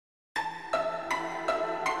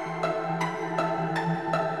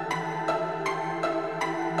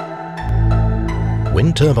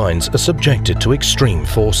wind turbines are subjected to extreme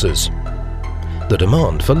forces. The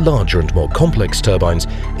demand for larger and more complex turbines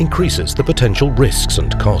increases the potential risks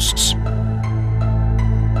and costs.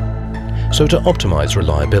 So to optimize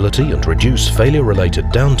reliability and reduce failure-related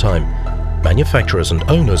downtime, manufacturers and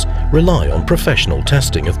owners rely on professional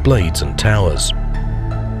testing of blades and towers.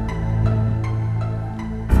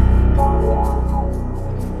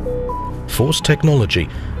 Force Technology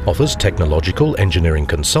offers technological engineering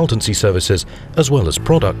consultancy services as well as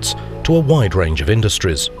products to a wide range of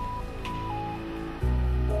industries.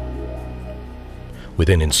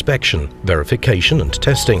 Within inspection, verification and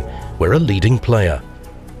testing, we're a leading player.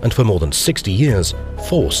 And for more than 60 years,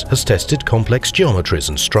 Force has tested complex geometries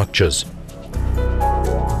and structures.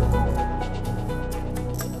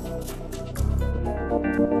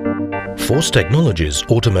 Force Technology's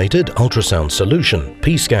automated ultrasound solution,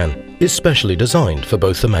 P-Scan, is specially designed for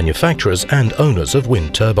both the manufacturers and owners of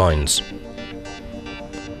wind turbines.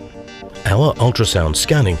 Our ultrasound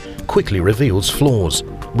scanning quickly reveals flaws,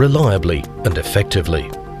 reliably and effectively.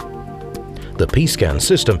 The P-Scan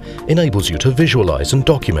system enables you to visualize and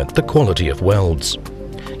document the quality of welds.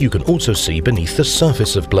 You can also see beneath the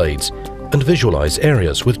surface of blades and visualize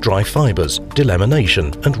areas with dry fibers,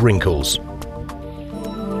 delamination and wrinkles.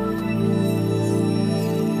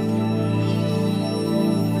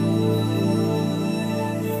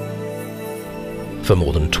 For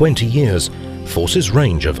more than 20 years, Force's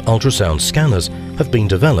range of ultrasound scanners have been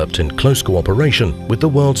developed in close cooperation with the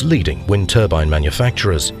world's leading wind turbine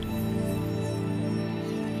manufacturers.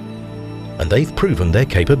 And they've proven their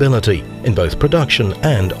capability in both production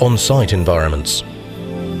and on-site environments.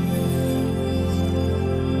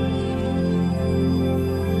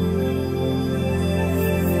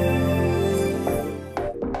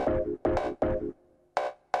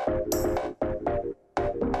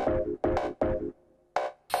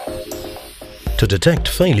 To detect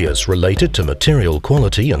failures related to material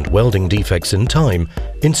quality and welding defects in time,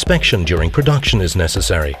 inspection during production is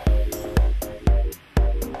necessary.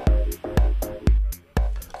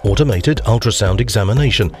 Automated ultrasound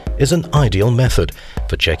examination is an ideal method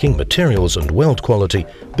for checking materials and weld quality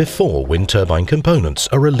before wind turbine components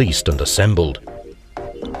are released and assembled.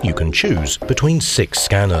 You can choose between 6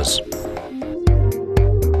 scanners.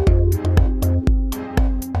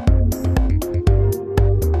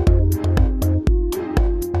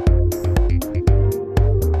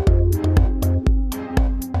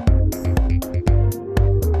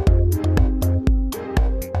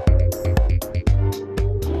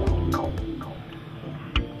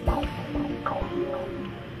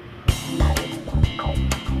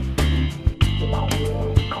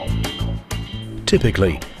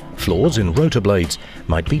 Typically, flaws in rotor blades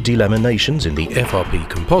might be delaminations in the FRP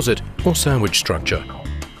composite or sandwich structure,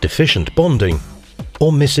 deficient bonding,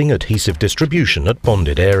 or missing adhesive distribution at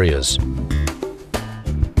bonded areas.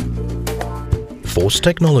 Force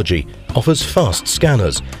Technology offers fast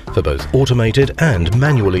scanners for both automated and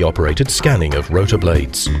manually operated scanning of rotor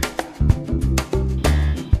blades.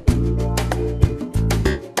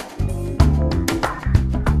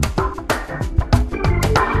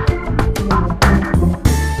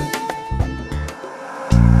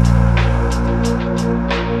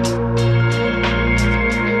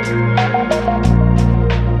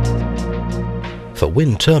 For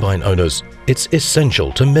wind turbine owners, it's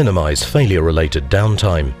essential to minimize failure-related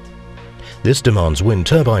downtime. This demands wind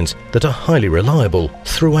turbines that are highly reliable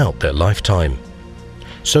throughout their lifetime.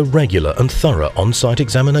 So regular and thorough on-site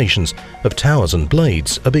examinations of towers and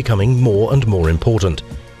blades are becoming more and more important,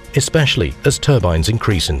 especially as turbines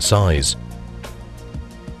increase in size.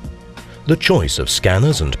 The choice of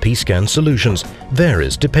scanners and P-Scan solutions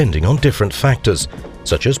varies depending on different factors,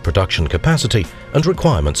 such as production capacity and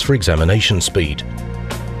requirements for examination speed.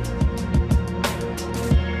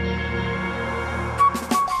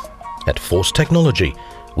 At Force Technology,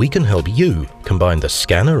 we can help you combine the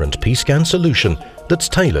scanner and P-Scan solution that's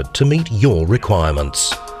tailored to meet your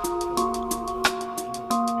requirements.